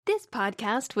This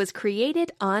podcast was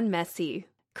created on Messy.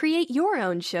 Create your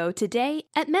own show today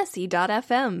at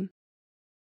messy.fm.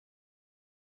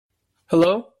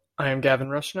 Hello, I am Gavin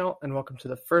Rushnell, and welcome to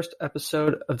the first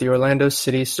episode of the Orlando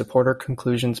City Supporter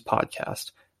Conclusions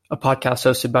podcast, a podcast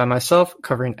hosted by myself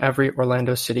covering every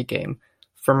Orlando City game.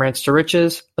 From Rants to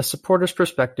Riches, a supporter's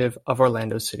perspective of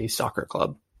Orlando City Soccer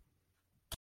Club.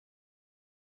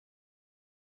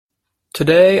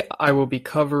 Today, I will be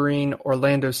covering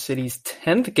Orlando City's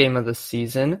 10th game of the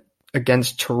season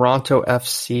against Toronto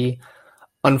FC.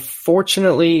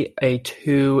 Unfortunately, a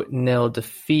 2-0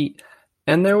 defeat.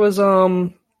 And there was,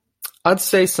 I'd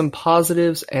say some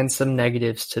positives and some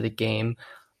negatives to the game.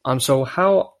 So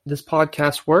how this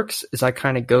podcast works is I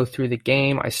kind of go through the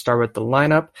game. I start with the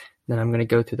lineup, then I'm going to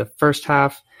go through the first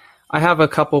half. I have a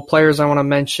couple players I want to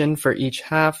mention for each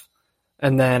half,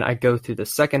 and then I go through the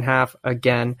second half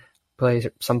again.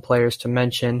 Some players to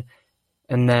mention,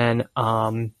 and then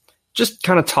just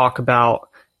kind of talk about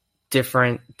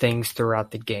different things throughout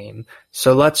the game.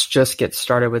 So let's just get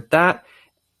started with that.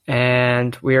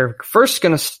 And we're first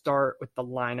going to start with the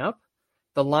lineup.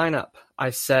 The lineup, I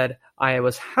said I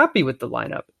was happy with the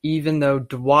lineup, even though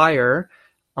Dwyer,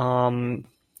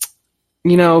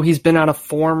 he's been out of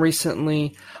form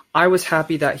recently. I was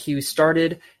happy that he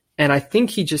started, and I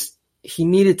think he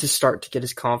needed to start to get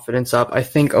his confidence up. I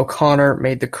think O'Connor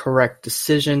made the correct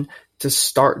decision to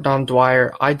start Dom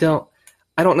Dwyer. I don't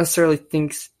necessarily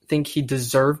think he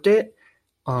deserved it,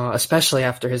 especially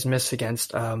after his miss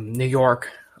against New York.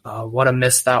 What a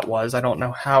miss that was. I don't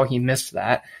know how he missed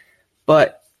that.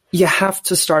 But you have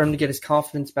to start him to get his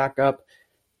confidence back up.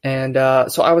 And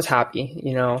so I was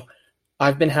happy.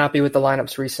 I've been happy with the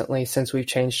lineups recently since we've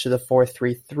changed to the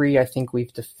 4-3-3. I think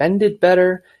we've defended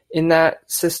better in that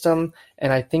system,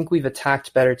 and I think we've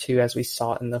attacked better too, as we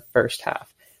saw in the first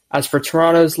half. As for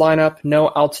Toronto's lineup, no,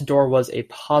 Altidore was a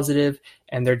positive,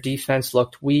 and their defense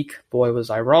looked weak. Boy, was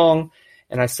I wrong.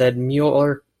 And I said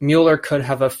Mueller could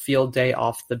have a field day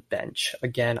off the bench.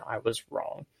 Again, I was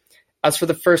wrong. As for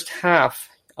the first half,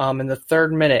 in the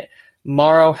third minute,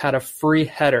 Morrow had a free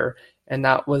header, and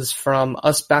that was from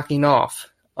us backing off.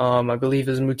 I believe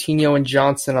it was Moutinho and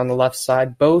Johnson on the left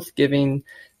side, both giving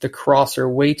the crosser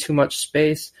way too much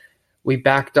space. We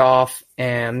backed off,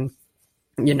 and,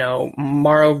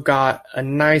 Morrow got a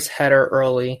nice header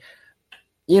early.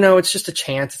 It's just a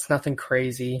chance. It's nothing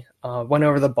crazy. Went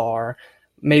over the bar.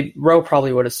 Rowe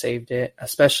probably would have saved it,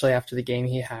 especially after the game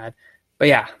he had. But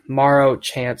yeah, Morrow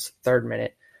chance, third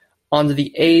minute. On to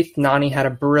the 8th, Nani had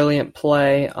a brilliant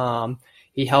play.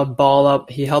 He held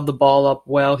the ball up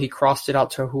well. He crossed it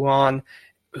out to Juan,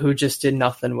 who just did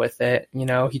nothing with it.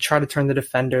 He tried to turn the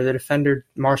defender. The defender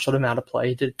marshaled him out of play.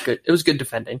 He did good. It was good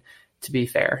defending, to be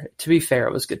fair.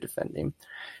 It was good defending.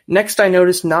 Next, I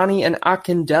noticed Nani and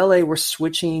Akindele were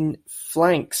switching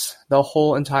flanks the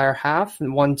whole entire half.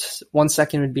 And one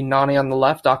second would be Nani on the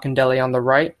left, Akindele on the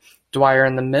right, Dwyer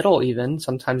in the middle even.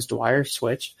 Sometimes Dwyer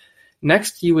switched.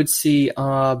 Next, you would see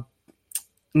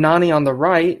Nani on the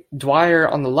right, Dwyer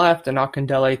on the left, and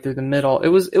Akindele through the middle. It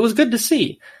was good to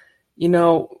see. We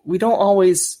don't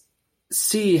always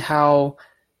see how,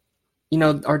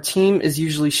 our team is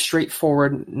usually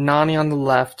straightforward. Nani on the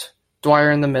left,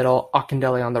 Dwyer in the middle,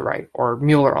 Akindele on the right, or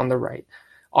Mueller on the right,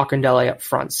 Akindele up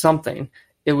front, something.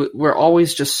 We're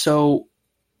always just so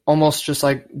almost just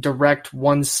like direct,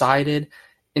 one-sided.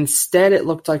 Instead, it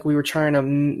looked like we were trying to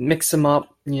mix them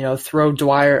up, throw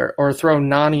Dwyer or throw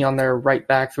Nani on their right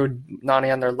back, throw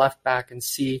Nani on their left back, and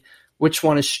see which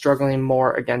one is struggling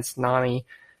more against Nani.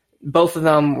 Both of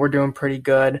them were doing pretty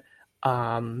good.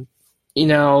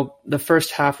 The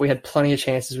first half we had plenty of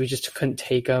chances. We just couldn't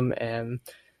take them. And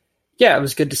yeah, it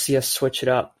was good to see us switch it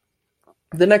up.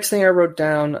 The next thing I wrote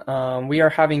down, we are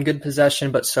having good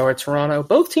possession, but so are Toronto.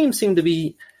 Both teams seem to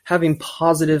be having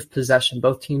positive possession.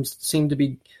 Both teams seem to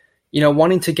be,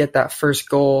 wanting to get that first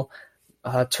goal.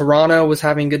 Toronto was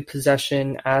having good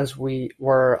possession, as we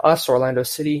were us, Orlando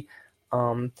City.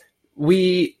 There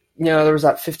was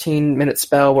that 15-minute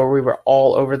spell where we were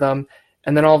all over them,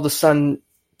 and then all of a sudden,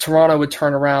 Toronto would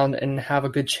turn around and have a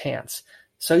good chance.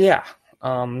 So yeah,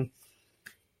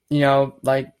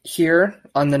 like here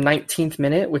on the 19th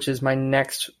minute, which is my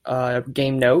next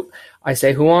game note, I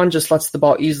say Juan just lets the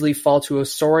ball easily fall to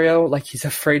Osorio like he's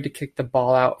afraid to kick the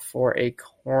ball out for a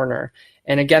corner.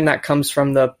 And again, that comes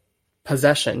from the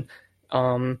possession.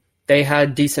 They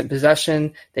had decent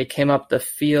possession. They came up the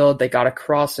field. They got a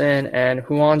cross in, and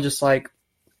Juan just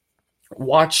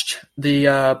watched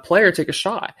the player take a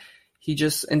shot. He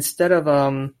just, instead of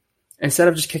instead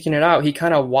of just kicking it out, he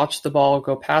kind of watched the ball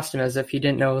go past him as if he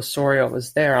didn't know Osorio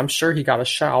was there. I'm sure he got a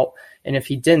shout, and if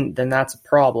he didn't, then that's a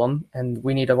problem, and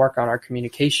we need to work on our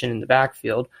communication in the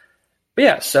backfield. But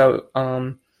yeah,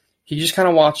 so he just kind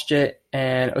of watched it,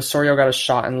 and Osorio got a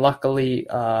shot, and luckily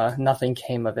nothing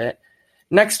came of it.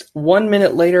 Next, 1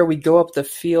 minute later, we go up the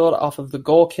field off of the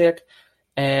goal kick,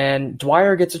 and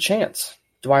Dwyer gets a chance.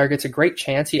 Dwyer gets a great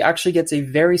chance. He actually gets a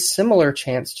very similar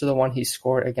chance to the one he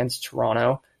scored against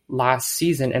Toronto last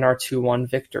season in our 2-1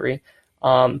 victory.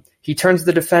 He turns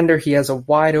the defender. He has a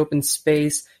wide open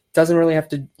space. Doesn't really have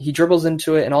to – he dribbles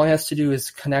into it, and all he has to do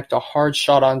is connect a hard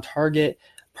shot on target.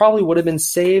 Probably would have been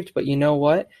saved, but you know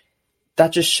what?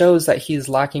 That just shows that he's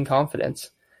lacking confidence.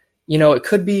 You know, it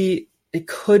could be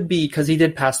because he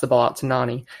did pass the ball out to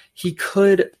Nani. He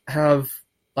could have,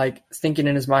 like, thinking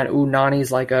in his mind, ooh,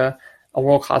 Nani's like a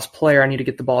world-class player. I need to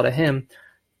get the ball to him.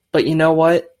 But you know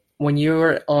what? When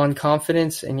you're on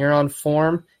confidence and you're on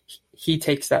form, he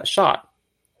takes that shot.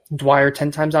 Dwyer,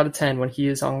 10 times out of 10, when he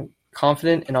is on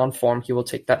confident and on form, he will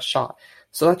take that shot.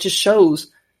 So that just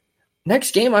shows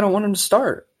next game, I don't want him to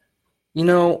start. You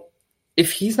know,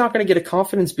 if he's not going to get a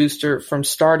confidence booster from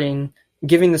being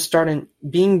given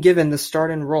the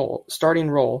starting role.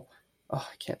 Oh,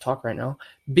 I can't talk right now.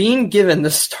 Being given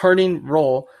the starting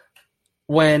role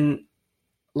when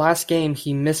last game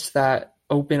he missed that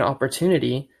open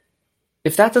opportunity.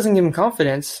 If that doesn't give him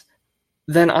confidence,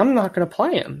 then I'm not going to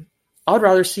play him. I'd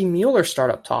rather see Mueller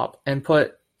start up top and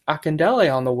put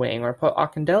Akindele on the wing, or put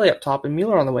Akindele up top and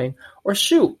Mueller on the wing, or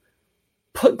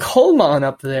put Coleman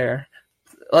up there.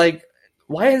 Like,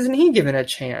 why isn't he given a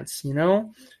chance, you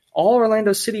know? All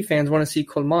Orlando City fans want to see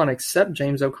Coleman except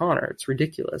James O'Connor. It's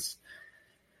ridiculous.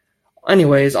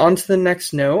 Anyways, on to the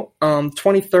next note.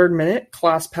 23rd minute,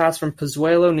 class pass from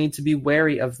Pozuelo. Need to be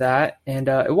wary of that. And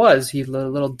it was. He let a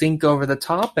little dink over the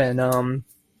top, and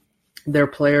their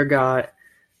player got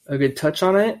a good touch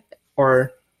on it.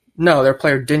 Or, no, their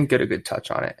player didn't get a good touch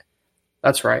on it.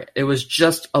 That's right. It was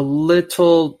just a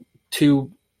little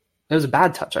too... It was a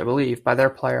bad touch, I believe, by their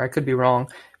player. I could be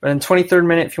wrong. But in 23rd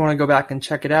minute, if you want to go back and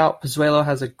check it out, Pozuelo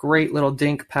has a great little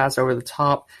dink pass over the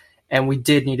top, and we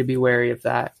did need to be wary of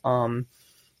that.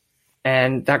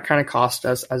 And that kind of cost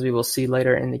us, as we will see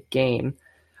later in the game.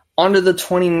 On to the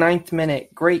 29th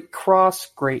minute. Great cross,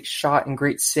 great shot, and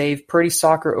great save. Pretty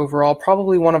soccer overall.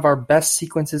 Probably one of our best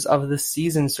sequences of the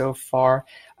season so far.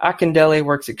 Akindele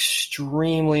works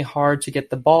extremely hard to get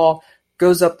the ball,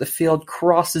 goes up the field,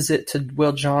 crosses it to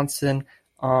Will Johnson,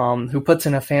 who puts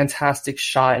in a fantastic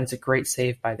shot, and it's a great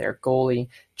save by their goalie.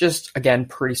 Just, again,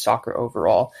 pretty soccer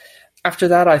overall. After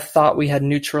that, I thought we had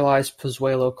neutralized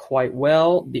Pozuelo quite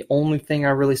well. The only thing I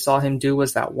really saw him do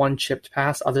was that one chipped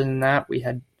pass. Other than that, we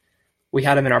had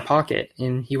him in our pocket,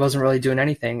 and he wasn't really doing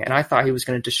anything. And I thought he was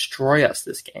going to destroy us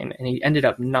this game, and he ended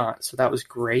up not, so that was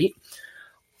great.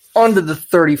 On to the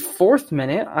 34th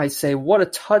minute, I say, what a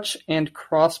touch and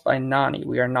cross by Nani.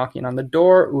 We are knocking on the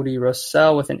door. Udi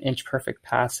Rosell with an inch-perfect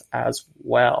pass as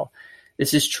well.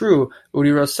 This is true.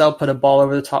 Udi Rosell put a ball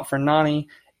over the top for Nani.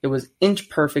 It was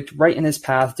inch-perfect, right in his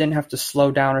path. Didn't have to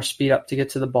slow down or speed up to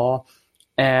get to the ball.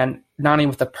 And Nani,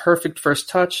 with a perfect first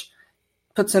touch,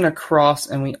 puts in a cross,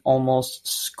 and we almost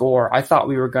score. I thought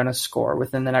we were going to score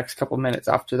within the next couple minutes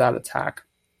after that attack.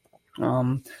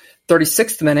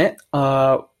 36th minute,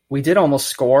 we did almost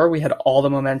score. We had all the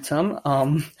momentum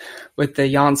with the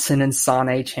Janssen and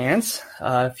Sane chance.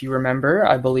 If you remember,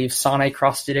 I believe Sane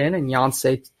crossed it in and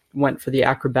Janssen went for the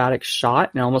acrobatic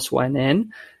shot and almost went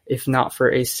in, if not for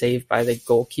a save by the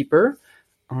goalkeeper.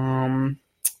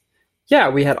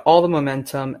 We had all the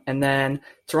momentum, and then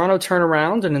Toronto turned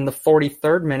around, and in the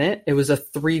 43rd minute, it was a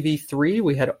 3v3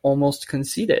 we had almost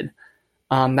conceded.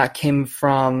 That came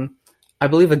from, I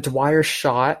believe, a Dwyer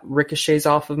shot, ricochets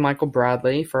off of Michael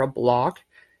Bradley for a block,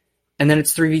 and then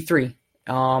it's 3v3.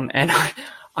 And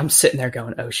I'm sitting there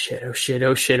going, oh shit, oh shit,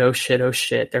 oh shit, oh shit, oh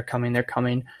shit. They're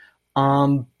coming.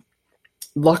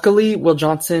 Luckily, Will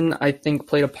Johnson, I think,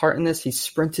 played a part in this. He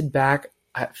sprinted back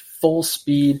at full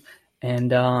speed,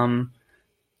 and,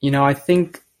 I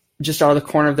think just out of the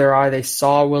corner of their eye, they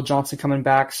saw Will Johnson coming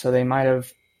back, so they might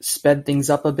have sped things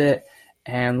up a bit.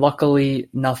 And luckily,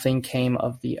 nothing came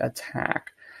of the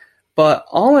attack. But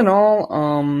all in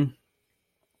all,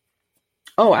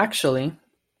 actually,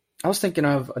 I was thinking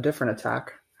of a different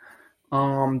attack.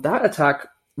 That attack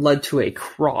led to a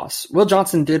cross. Will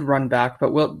Johnson did run back,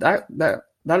 but that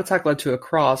attack led to a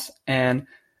cross, and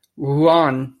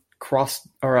Juan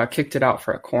kicked it out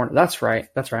for a corner. That's right.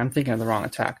 I'm thinking of the wrong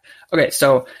attack. Okay,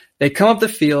 so they come up the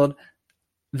field,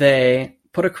 they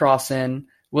put a cross in.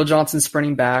 Will Johnson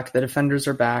sprinting back, the defenders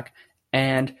are back,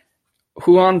 and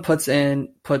Juan puts in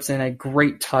a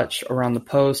great touch around the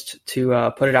post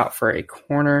to put it out for a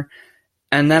corner.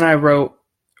 And then I wrote,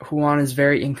 Juan is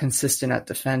very inconsistent at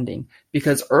defending,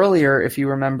 because earlier, if you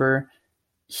remember,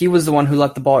 he was the one who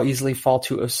let the ball easily fall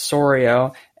to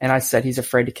Osorio, and I said he's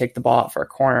afraid to kick the ball out for a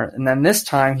corner. And then this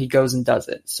time he goes and does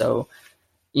it. So,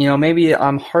 maybe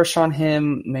I'm harsh on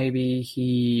him. Maybe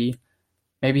he's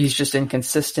just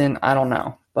inconsistent. I don't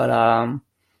know. But,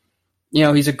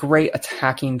 he's a great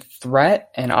attacking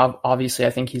threat, and obviously I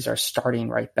think he's our starting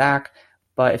right back.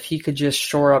 But if he could just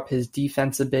shore up his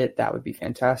defense a bit, that would be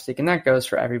fantastic. And that goes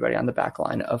for everybody on the back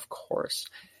line, of course.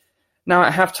 Now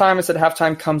at halftime, I said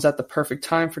halftime comes at the perfect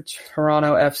time for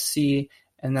Toronto FC.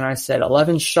 And then I said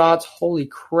 11 shots. Holy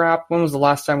crap. When was the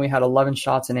last time we had 11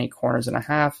 shots in 8 corners and a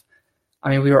half? I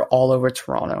mean, we were all over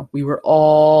Toronto. We were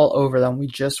all over them. We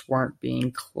just weren't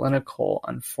being clinical,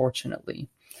 unfortunately.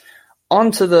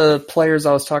 On to the players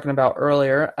I was talking about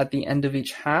earlier. At the end of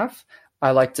each half, I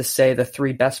like to say the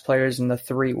 3 best players and the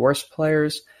 3 worst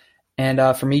players. And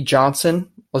for me,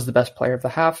 Johnson was the best player of the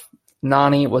half.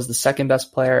 Nani was the second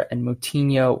best player, and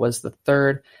Moutinho was the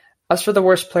third. As for the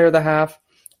worst player of the half,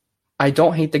 I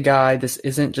don't hate the guy. This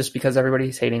isn't just because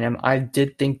everybody's hating him. I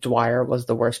did think Dwyer was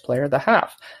the worst player of the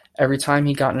half. Every time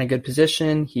he got in a good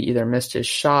position, he either missed his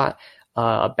shot,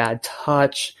 a bad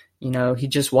touch. He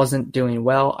just wasn't doing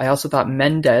well. I also thought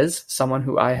Mendes, someone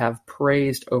who I have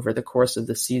praised over the course of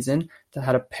the season, that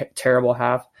had a terrible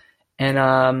half.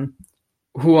 And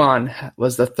Juan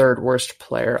was the third worst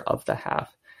player of the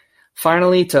half.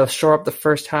 Finally, to shore up the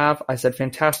first half, I said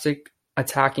fantastic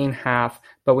attacking half,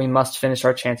 but we must finish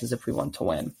our chances if we want to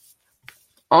win.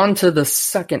 On to the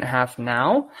second half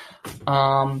now.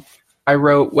 I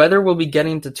wrote, whether we'll be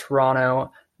getting to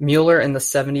Toronto, Mueller in the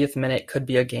 70th minute could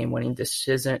be a game-winning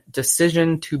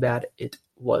decision. Too bad it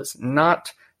was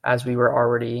not, as we were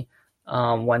already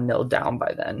 1-0 down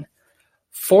by then.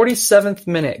 47th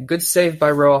minute, good save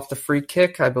by Rowe off the free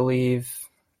kick. I believe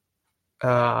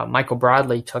Michael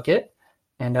Bradley took it,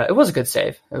 and it was a good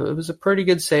save. It was a pretty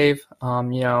good save.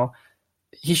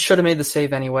 He should have made the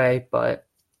save anyway, but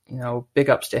big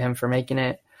ups to him for making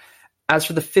it. As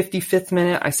for the 55th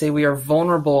minute, I say we are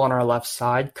vulnerable on our left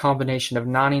side, combination of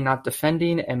Nani not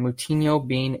defending and Moutinho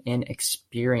being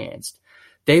inexperienced.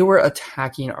 They were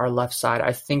attacking our left side.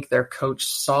 I think their coach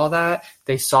saw that.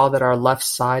 They saw that our left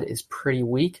side is pretty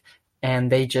weak,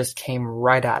 and they just came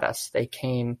right at us. They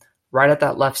came right at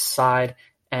that left side,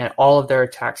 and all of their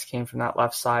attacks came from that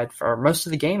left side for most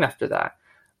of the game after that.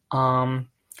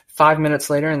 5 minutes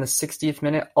later, in the 60th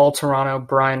minute, all Toronto,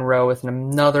 Brian Rowe with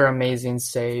another amazing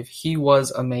save. He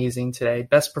was amazing today.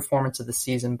 Best performance of the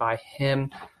season by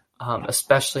him,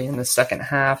 especially in the second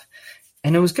half.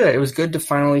 And it was good. It was good to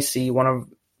finally see one of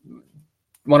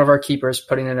our keepers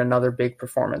putting in another big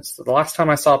performance. So the last time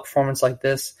I saw a performance like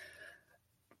this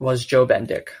was Joe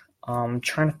Bendik. I'm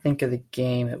trying to think of the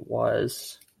game it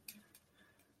was.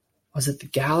 Was it the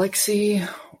Galaxy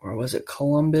or was it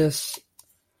Columbus?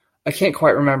 I can't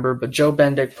quite remember, but Joe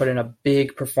Bendik put in a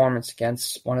big performance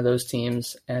against one of those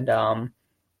teams. And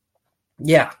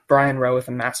Brian Rowe with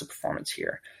a massive performance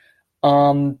here.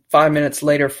 5 minutes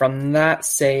later from that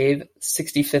save,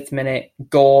 65th minute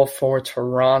goal for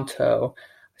Toronto.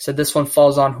 I said this one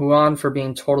falls on Juan for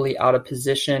being totally out of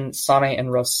position. Sane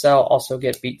and Rosell also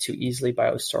get beat too easily by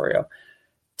Osorio.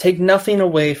 Take nothing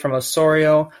away from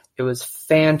Osorio. It was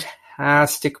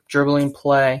fantastic dribbling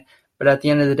play. But at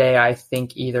the end of the day, I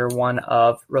think either one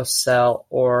of Rosell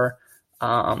or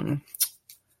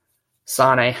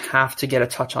Sane have to get a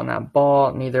touch on that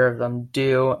ball. Neither of them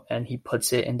do, and he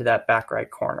puts it into that back right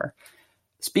corner.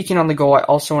 Speaking on the goal, I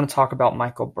also want to talk about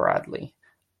Michael Bradley.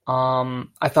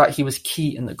 I thought he was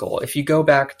key in the goal. If you go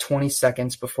back 20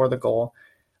 seconds before the goal,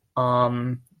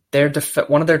 one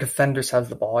of their defenders has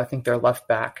the ball. I think their left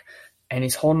back, and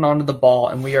he's holding on to the ball,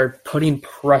 and we are putting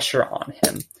pressure on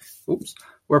him.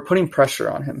 We're putting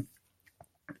pressure on him.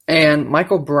 And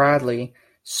Michael Bradley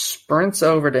sprints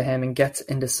over to him and gets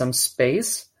into some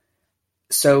space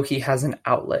so he has an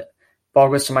outlet. Ball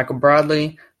goes to Michael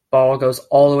Bradley. Ball goes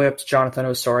all the way up to Jonathan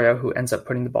Osorio, who ends up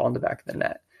putting the ball in the back of the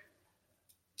net.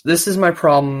 This is my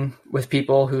problem with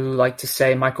people who like to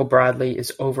say Michael Bradley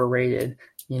is overrated.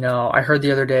 I heard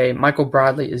the other day, Michael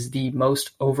Bradley is the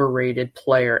most overrated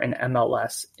player in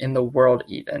MLS, in the world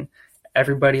even.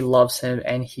 Everybody loves him,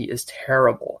 and he is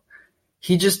terrible.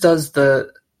 He just does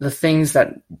the things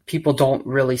that people don't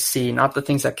really see, not the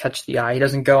things that catch the eye. He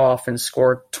doesn't go off and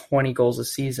score 20 goals a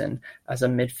season as a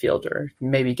midfielder,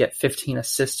 maybe get 15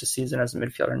 assists a season as a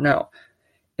midfielder. No.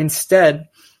 Instead,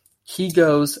 he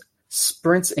goes,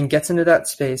 sprints and gets into that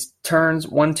space, turns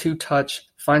 1-2 touch,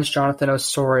 finds Jonathan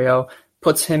Osorio,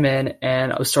 puts him in,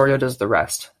 and Osorio does the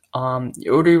rest.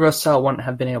 Uri Rosell wouldn't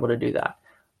have been able to do that.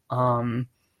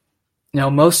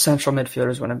 Most central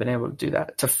midfielders wouldn't have been able to do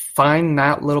that. To find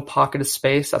that little pocket of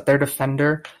space that their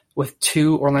defender with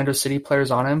 2 Orlando City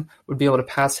players on him would be able to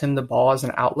pass him the ball as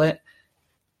an outlet,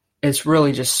 it's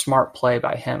really just smart play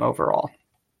by him overall.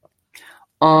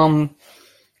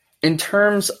 In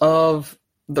terms of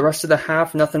the rest of the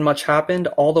half, nothing much happened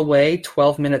all the way.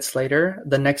 12 minutes later,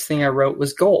 the next thing I wrote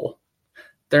was goal.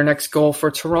 Their next goal for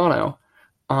Toronto.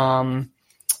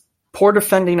 Poor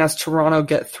defending as Toronto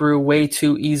get through way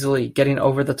too easily, getting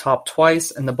over the top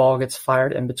twice, and the ball gets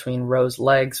fired in between Rowe's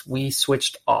legs. We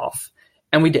switched off.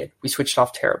 And we did. We switched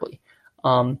off terribly.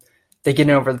 They get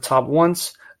in over the top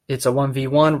once. It's a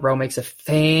 1v1. Rowe makes a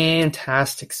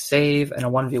fantastic save in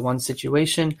a 1v1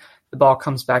 situation. The ball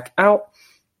comes back out.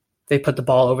 They put the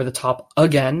ball over the top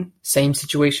again. Same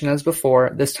situation as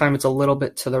before. This time it's a little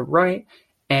bit to the right.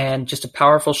 And just a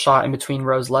powerful shot in between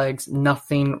Rowe's legs.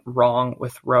 Nothing wrong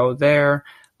with Rowe there.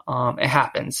 It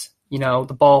happens.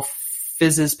 The ball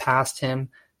fizzes past him.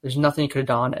 There's nothing he could have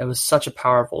done. It was such a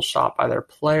powerful shot by their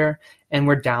player. And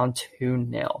we're down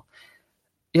 2-0.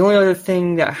 The only other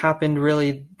thing that happened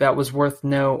really that was worth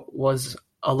note was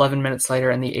 11 minutes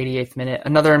later in the 88th minute.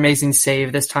 Another amazing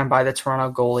save, this time by the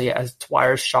Toronto goalie, as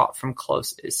Dwyer's shot from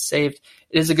close is saved.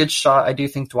 It is a good shot. I do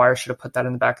think Dwyer should have put that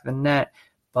in the back of the net.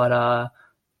 But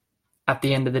at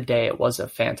the end of the day, it was a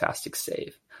fantastic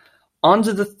save. On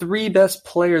to the 3 best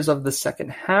players of the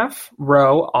second half.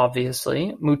 Rowe,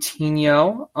 obviously.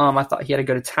 Moutinho, I thought he had a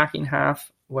good attacking half,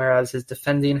 whereas his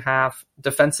defensive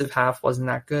half wasn't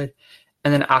that good.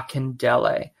 And then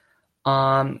Akindele.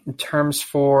 In terms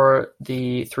for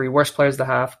the 3 worst players of the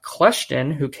half,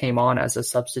 Kleshton, who came on as a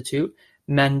substitute,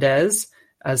 Mendez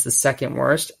as the second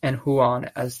worst, and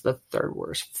Huan as the third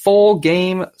worst. Full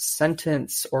game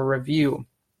sentence or review.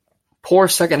 Poor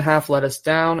second half let us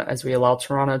down as we allow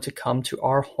Toronto to come to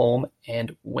our home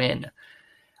and win.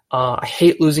 I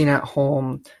hate losing at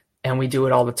home, and we do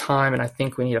it all the time, and I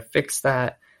think we need to fix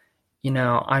that.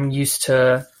 I'm used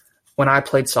to, when I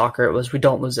played soccer, it was we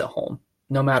don't lose at home.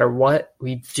 No matter what,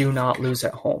 we do not lose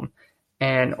at home.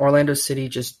 And Orlando City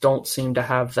just don't seem to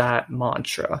have that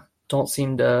mantra. Don't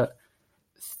seem to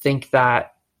think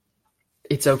that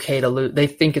it's okay to lose. They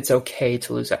think it's okay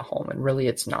to lose at home, and really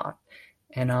it's not.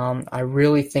 And I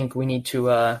really think we need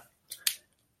to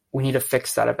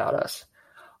fix that about us.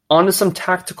 On to some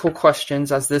tactical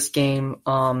questions, as this game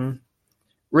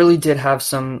really did have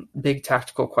some big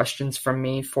tactical questions from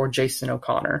me for Jason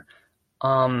O'Connor.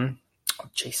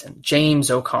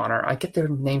 James O'Connor. I get their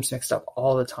names mixed up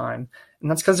all the time, and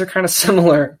that's because they're kind of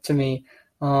similar to me.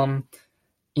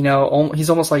 He's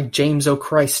almost like James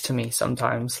O'Christ to me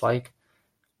sometimes. Like,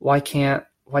 why can't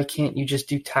you just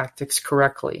do tactics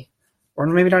correctly? Or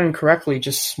maybe not even correctly,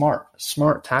 just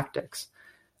smart tactics.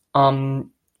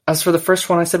 As for the first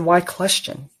one, I said, why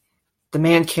Kleshton? The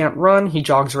man can't run. He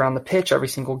jogs around the pitch every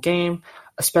single game,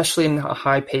 especially in a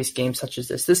high-paced game such as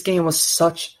this. This game was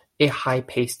such a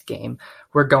high-paced game.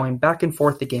 We're going back and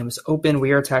forth. The game is open.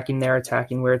 We are attacking. They're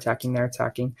attacking. We're attacking. They're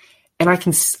attacking. And I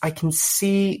can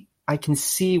see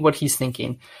what he's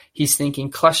thinking. He's thinking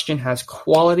Kleshton has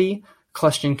quality.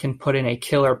 Kleshton can put in a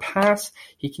killer pass.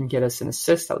 He can get us an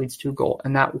assist that leads to a goal.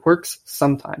 And that works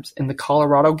sometimes. In the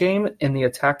Colorado game, in the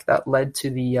attack that led to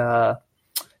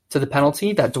the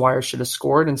penalty that Dwyer should have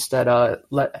scored, instead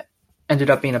ended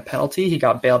up being a penalty. He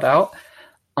got bailed out.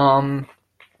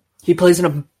 He plays in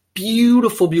a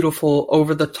beautiful, beautiful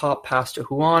over-the-top pass to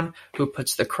Huan, who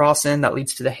puts the cross in that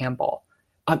leads to the handball.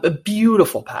 A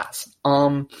beautiful pass.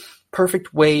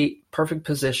 Perfect weight, perfect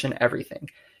position, everything.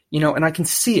 And I can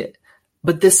see it.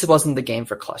 But this wasn't the game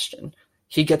for Kleshton.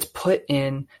 He gets put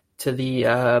in to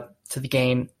the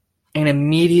game, and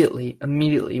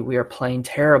immediately we are playing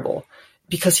terrible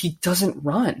because he doesn't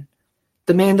run.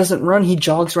 The man doesn't run. He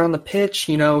jogs around the pitch.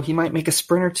 He might make a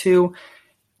sprint or two,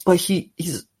 but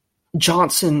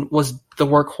Johnson was the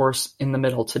workhorse in the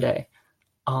middle today.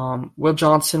 Will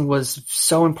Johnson was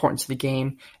so important to the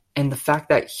game, and the fact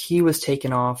that he was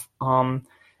taken off,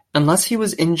 unless he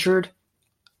was injured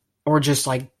or just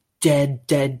like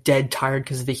dead tired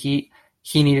because of the heat,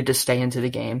 he needed to stay into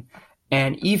the game.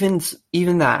 And even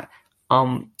that,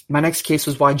 my next case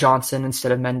was why Johnson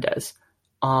instead of Mendez.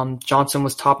 Johnson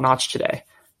was top-notch today.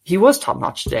 He was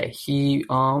top-notch today. He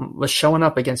was showing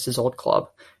up against his old club.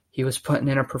 He was putting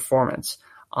in a performance.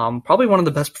 Probably one of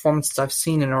the best performances I've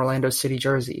seen in Orlando City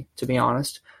jersey, to be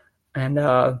honest. And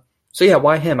so yeah,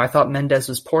 why him? I thought Mendez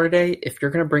was poor today. If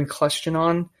you're going to bring Kleshton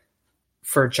on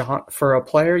for a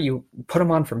player, you put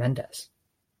him on for Mendez,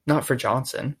 not for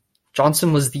Johnson.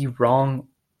 Johnson was the wrong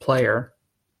player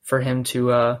for him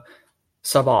to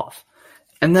sub off.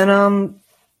 And then,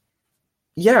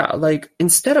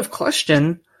 instead of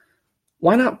Kljestan,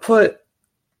 why not put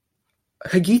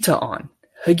Higuita on?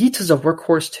 Higuita's a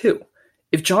workhorse too.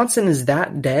 If Johnson is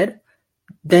that dead,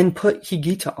 then put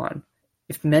Higuita on.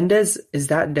 If Mendez is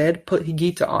that dead, put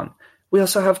Higuita on. We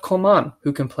also have Coman,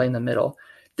 who can play in the middle.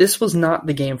 This was not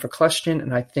the game for Kljestan,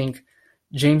 and I think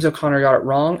James O'Connor got it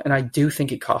wrong, and I do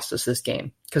think it cost us this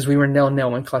game, because we were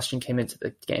 0-0 when Kljestan came into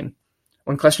the game.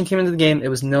 When Kljestan came into the game, it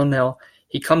was 0-0.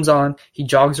 He comes on, he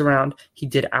jogs around, he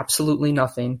did absolutely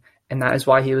nothing, and that is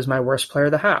why he was my worst player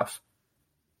of the half.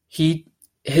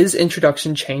 His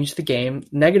introduction changed the game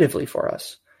negatively for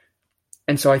us.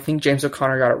 And so I think James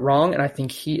O'Connor got it wrong, and I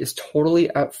think he is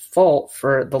totally at fault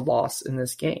for the loss in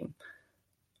this game.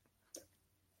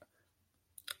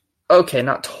 Okay,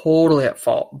 not totally at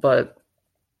fault, but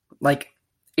like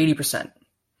 80%.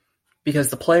 Because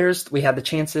the players, we had the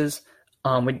chances,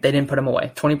 they didn't put them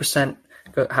away. 20%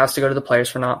 has to go to the players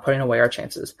for not putting away our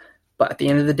chances. But at the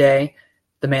end of the day,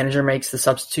 the manager makes the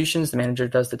substitutions, the manager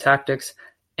does the tactics,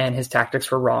 and his tactics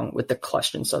were wrong with the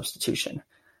Kljestan substitution.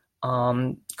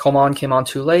 Coman came on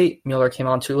too late, Mueller came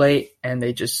on too late, and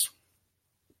they just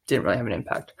didn't really have an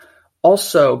impact.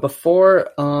 Also, before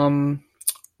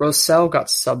Rosell got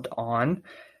subbed on,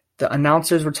 the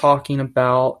announcers were talking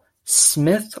about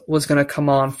Smith was going to come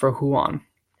on for Ruan.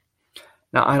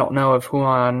 Now, I don't know if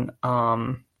Ruan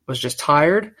was just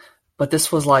tired, but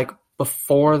this was like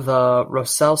before the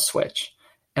Rosell switch.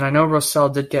 And I know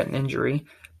Rosell did get an injury,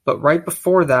 but right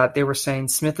before that, they were saying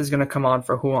Smith is going to come on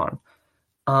for Ruan.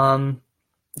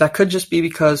 That could just be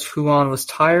because Ruan was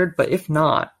tired, but if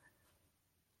not,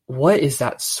 what is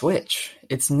that switch?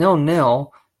 It's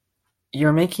 0-0.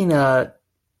 You're making a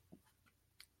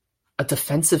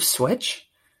defensive switch?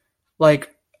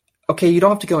 Like, okay, you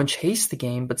don't have to go and chase the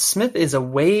game, but Smith is a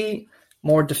way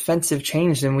more defensive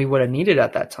change than we would have needed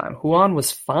at that time. Ruan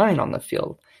was fine on the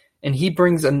field, and he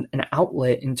brings an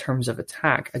outlet in terms of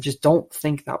attack. I just don't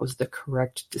think that was the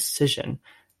correct decision.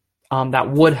 That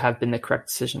would have been the correct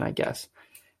decision, I guess.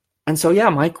 And so, yeah,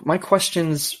 my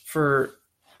questions for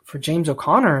James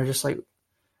O'Connor are just like,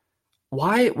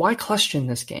 why Kljestan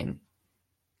this game?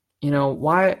 You know,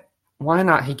 why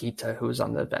not Higuita, who was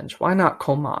on the bench? Why not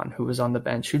Coman, who was on the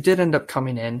bench, who did end up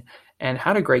coming in and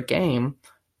had a great game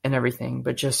and everything,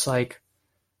 but just like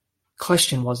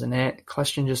Kljestan wasn't it.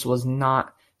 Kljestan just was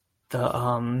not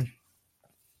the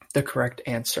correct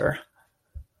answer.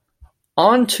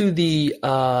 On to the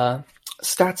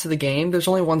stats of the game. There's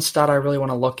only one stat I really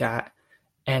want to look at,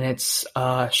 and it's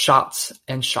shots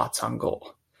and shots on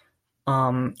goal.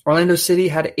 Orlando City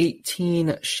had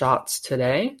 18 shots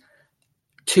today,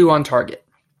 2 on target.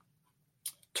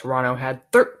 Toronto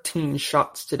had 13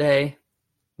 shots today,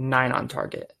 9 on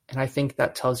target. And I think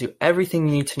that tells you everything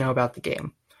you need to know about the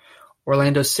game.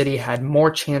 Orlando City had more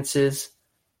chances,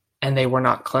 and they were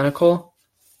not clinical.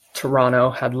 Toronto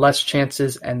had less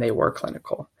chances, and they were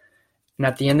clinical. And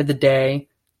at the end of the day,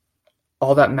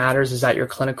 all that matters is that you're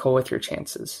clinical with your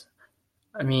chances.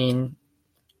 I mean,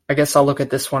 I guess I'll look at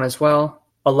this one as well.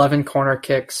 11 corner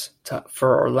kicks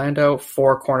for Orlando,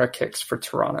 4 corner kicks for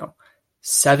Toronto.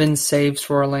 7 saves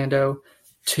for Orlando,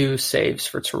 2 saves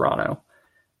for Toronto.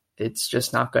 It's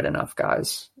just not good enough,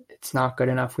 guys. It's not good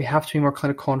enough. We have to be more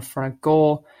clinical in front of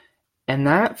goal. And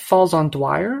that falls on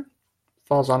Dwyer,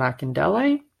 falls on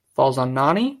Akindele, falls on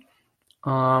Nani.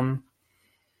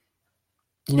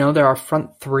 They're our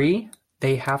front 3.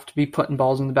 They have to be putting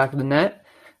balls in the back of the net.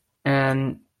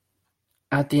 And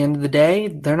at the end of the day,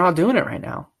 they're not doing it right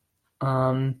now.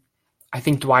 I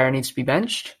think Dwyer needs to be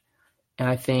benched. And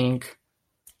I think,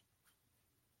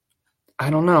 I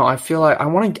don't know. I feel like I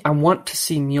want to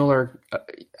see Mueller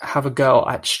have a go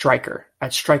at striker.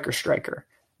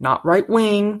 Not right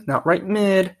wing, not right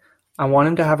mid. I want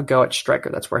him to have a go at striker.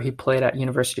 That's where he played at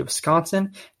University of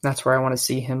Wisconsin. That's where I want to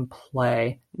see him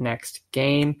play next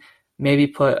game. Maybe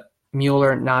put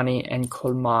Mueller, Nani, and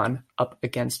Coman up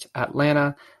against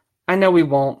Atlanta. I know we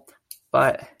won't,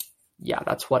 but yeah,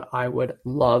 that's what I would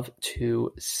love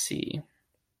to see.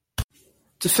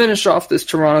 To finish off this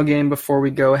Toronto game before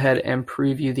we go ahead and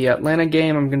preview the Atlanta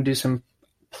game, I'm going to do some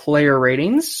player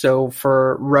ratings. So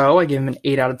for Rowe, I give him an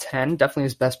 8 out of 10. Definitely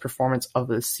his best performance of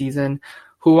the season.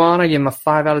 Ruan, I give him a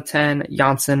 5 out of 10.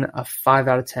 Janssen, a 5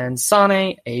 out of 10.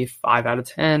 Sane, a 5 out of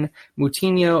 10.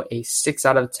 Moutinho, a 6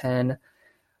 out of 10.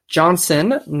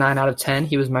 Johnson, 9 out of 10.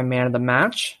 He was my man of the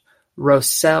match.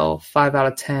 Rosell, 5 out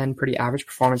of 10. Pretty average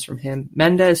performance from him.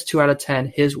 Mendez, 2 out of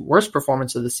 10. His worst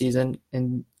performance of the season,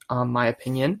 in my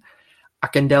opinion.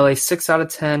 Akindele, 6 out of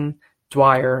 10.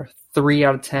 Dwyer, 3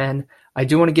 out of 10. I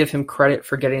do want to give him credit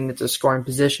for getting into scoring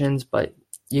positions, but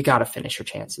you got to finish your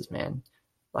chances, man.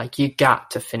 Like, you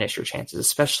got to finish your chances,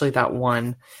 especially that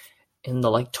one in the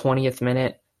 20th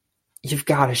minute. You've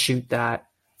got to shoot that.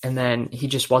 And then he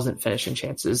just wasn't finishing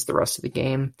chances the rest of the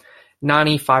game.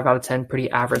 Nani, 5 out of 10, pretty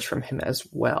average from him as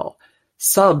well.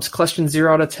 Subs, Kljestan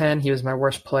 0 out of 10. He was my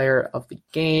worst player of the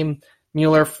game.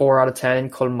 Mueller, 4 out of 10.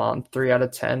 Coleman, 3 out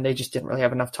of 10. They just didn't really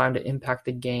have enough time to impact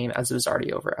the game as it was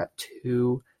already over at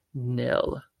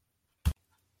 2-0.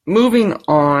 Moving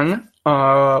on,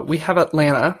 we have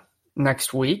Atlanta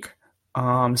next week,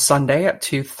 Sunday at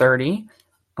 2:30.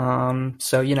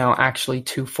 So, actually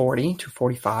 2:40,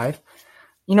 2:45.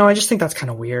 I just think that's kind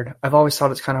of weird. I've always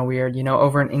thought it's kind of weird,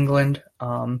 over in England,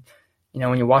 when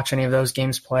you watch any of those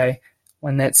games play,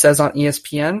 when it says on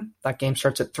ESPN that game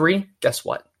starts at 3, guess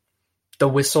what? The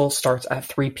whistle starts at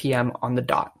 3 p.m. on the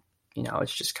dot.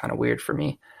 It's just kind of weird for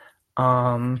me.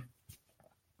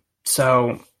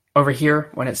 So over here,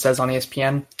 when it says on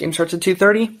ESPN, game starts at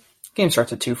 2:30, game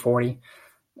starts at 2:40.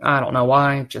 I don't know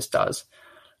why, it just does.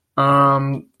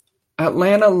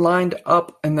 Atlanta lined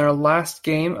up in their last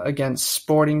game against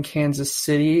Sporting Kansas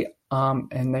City,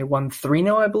 and they won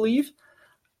 3-0, I believe.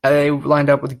 They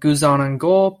lined up with Guzan in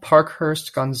goal,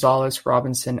 Parkhurst, Gonzalez,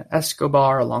 Robinson,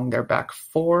 Escobar along their back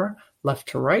four, left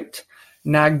to right.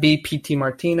 Nagbe, P.T.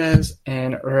 Martinez,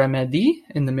 and Remedi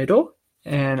in the middle.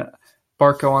 And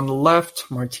Barco on the left,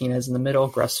 Martinez in the middle,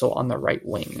 Gressel on the right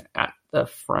wing at the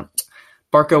front.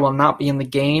 Barco will not be in the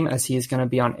game as he is going to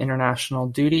be on international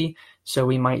duty, so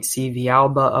we might see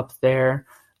Villalba up there.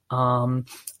 I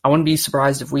wouldn't be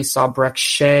surprised if we saw Breck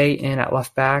Shea in at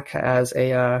left back as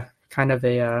a kind of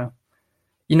a,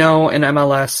 in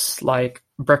MLS, like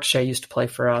Breck Shea used to play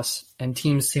for us, and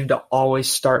teams seem to always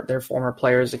start their former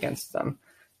players against them.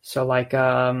 So like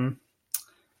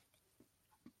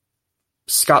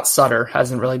Scott Sutter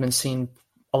hasn't really been seen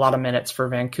a lot of minutes for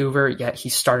Vancouver, yet he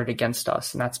started against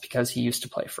us, and that's because he used to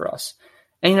play for us.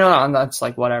 And, and that's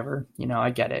like whatever, I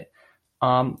get it.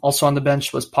 Also on the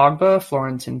bench was Pogba,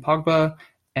 Florentin Pogba,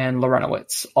 and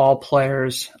Lorenowitz, all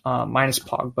players minus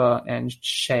Pogba and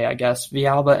Shea, I guess.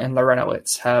 Villalba and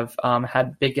Lorenowitz have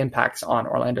had big impacts on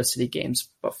Orlando City games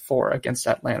before against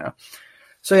Atlanta.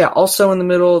 So yeah, also in the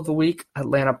middle of the week,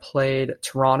 Atlanta played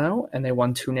Toronto, and they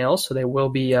won 2-0, so they will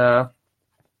be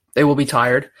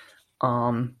tired.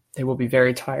 They will be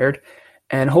very tired,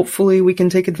 and hopefully we can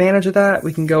take advantage of that.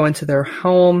 We can go into their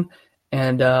home,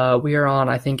 and we are on,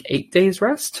 I think, 8 days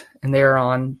rest, and they are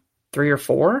on 3 or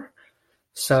 4.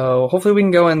 So hopefully we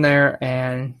can go in there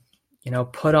and,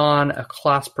 put on a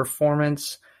class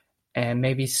performance and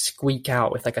maybe squeak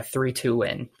out with like a 3-2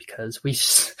 win, because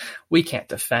we can't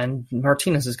defend.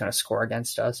 Martinez is going to score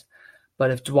against us.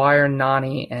 But if Dwyer,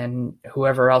 Nani, and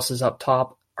whoever else is up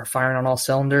top are firing on all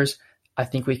cylinders, I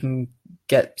think we can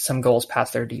get some goals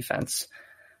past their defense.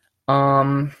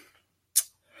 Also,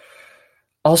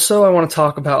 I want to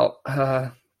talk about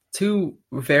 2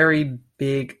 very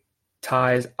big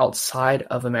ties outside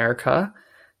of America,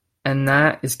 and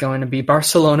that is going to be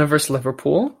Barcelona versus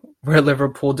Liverpool, where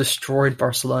Liverpool destroyed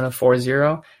Barcelona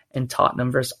 4-0, and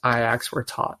Tottenham versus Ajax, where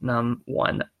Tottenham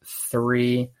won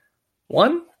 3-2?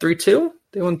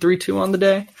 They won 3-2 on the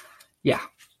day? Yeah.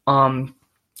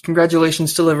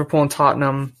 Congratulations to Liverpool and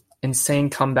Tottenham.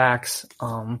 Insane comebacks.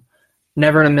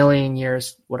 Never in a million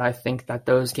years would I think that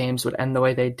those games would end the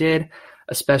way they did,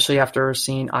 especially after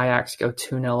seeing Ajax go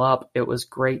 2-0 up. It was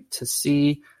great to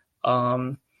see.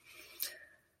 I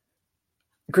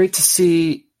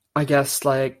guess,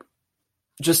 like,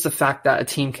 just the fact that a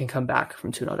team can come back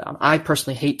from 2-0 down. I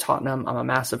personally hate Tottenham. I'm a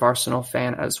massive Arsenal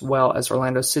fan as well as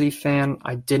Orlando City fan.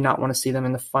 I did not want to see them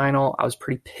in the final. I was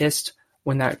pretty pissed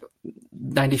when that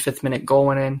 95th minute goal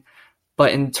went in.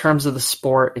 But in terms of the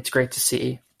sport, it's great to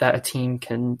see that a team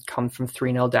can come from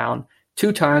 3-0 down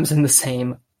 2 times in the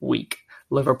same week,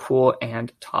 Liverpool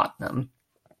and Tottenham.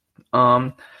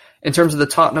 In terms of the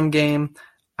Tottenham game,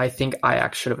 I think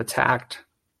Ajax should have attacked.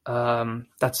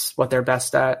 That's what they're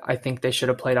best at. I think they should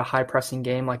have played a high-pressing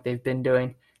game like they've been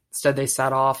doing. Instead, they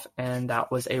sat off, and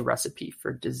that was a recipe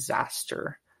for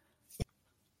disaster.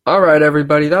 All right,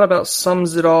 everybody, that about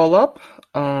sums it all up.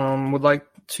 Would like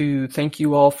to thank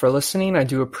you all for listening. I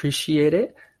do appreciate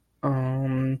it.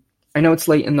 I know it's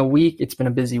late in the week. It's been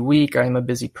a busy week. I am a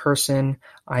busy person.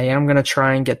 I am going to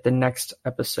try and get the next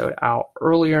episode out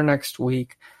earlier next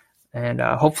week. And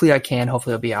hopefully I can.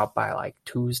 Hopefully it'll be out by like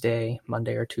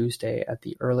Monday or Tuesday at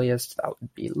the earliest. That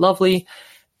would be lovely.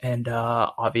 And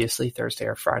obviously Thursday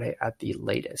or Friday at the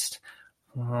latest.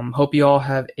 Hope you all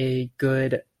have a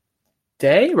good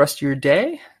rest of your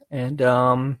day.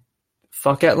 And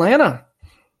fuck Atlanta.